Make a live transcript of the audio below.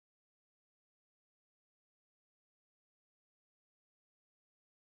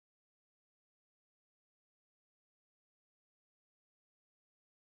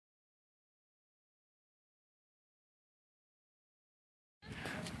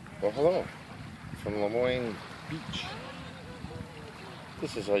Well, hello, from Lamoine Beach.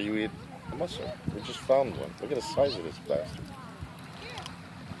 This is how you eat a mussel. We just found one. Look at the size of this bastard.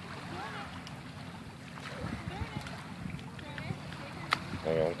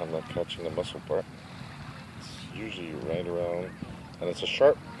 Hang on, I'm not catching the mussel part. It's usually right around, and it's a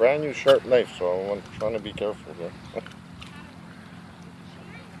sharp, brand new sharp knife, so I'm trying to be careful here.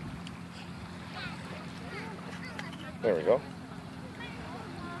 There we go.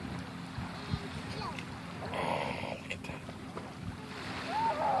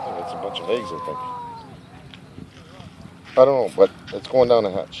 It's a bunch of eggs, I think. I don't know, but it's going down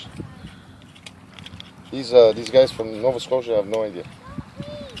the hatch. These guys from Nova Scotia have no idea.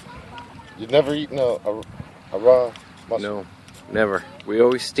 You've never eaten a raw mussel? No, never. We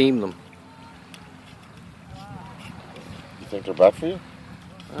always steam them. You think they're bad for you?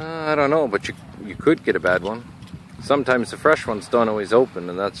 I don't know, but you could get a bad one. Sometimes the fresh ones don't always open,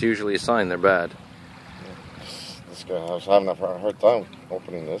 and that's usually a sign they're bad. This guy, I was having a hard time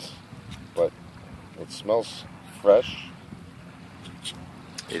opening this, but it smells fresh.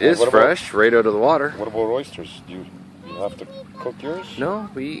 It is fresh, right out of the water. What about oysters? Do you have to cook yours? No,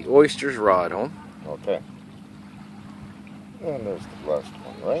 we eat oysters raw at home. Okay. And there's the last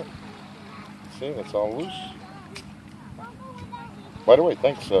one, right? See, it's all loose. By the way,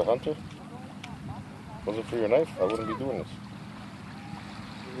 thanks, Hunter. Wasn't for your knife, I wouldn't be doing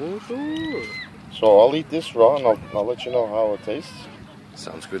this. So I'll eat this raw, and I'll let you know how it tastes.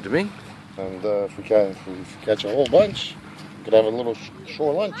 Sounds good to me. And if we catch a whole bunch, we could have a little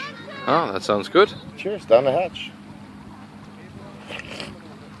shore lunch. Oh, that sounds good. Cheers, down the hatch.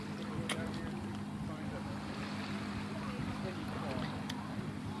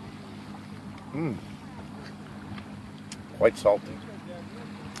 Quite salty.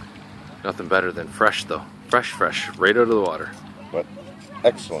 Nothing better than fresh, though. Fresh, right out of the water. But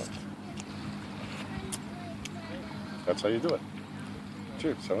excellent. That's how you do it.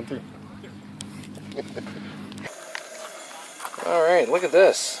 Cheers, 17. Alright, look at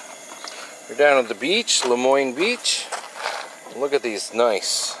this. We're down at the beach, Lamoine Beach. Look at these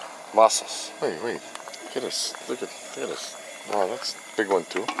nice mussels. Wait. Look at this. Look at this. Wow, that's a big one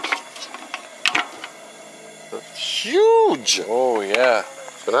too. That's huge! Oh, yeah.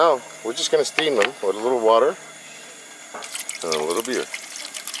 So now, we're just going to steam them with a little water and a little beer.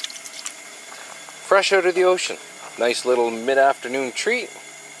 Fresh out of the ocean. Nice little mid-afternoon treat.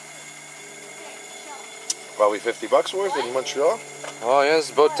 Probably $50 worth in Montreal. Oh, yeah, it's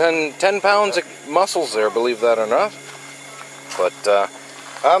about 10 pounds of mussels there, believe that or not. But,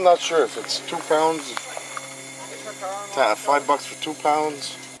 I'm not sure if it's 2 pounds, $5 for 2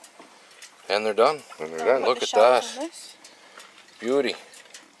 pounds. And they're done. And they're done. Look at that. Beauty.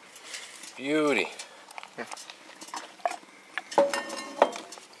 Beauty.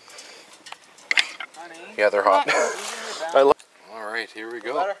 Yeah, they're hot. Alright, here we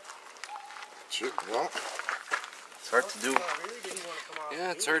go. Shoot, yeah. It's hard to do.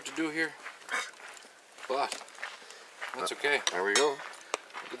 Yeah, it's hard to do here. But that's okay. There we go.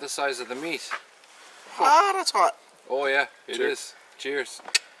 Look at the size of the meat. Ah, that's hot. Oh yeah, it Cheers. is. Cheers.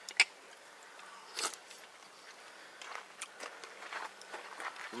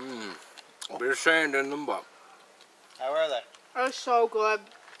 Bit of sand in them, but how are they? They're so good.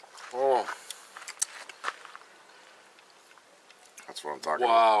 oh, That's what I'm talking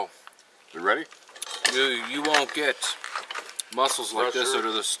about. wow. You ready? You won't get mussels like this out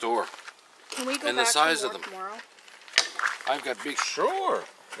of the store. Can we go And the back size to of work them. tomorrow? I've got big Sure.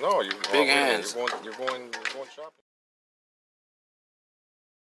 No, Big hands. You're going shopping.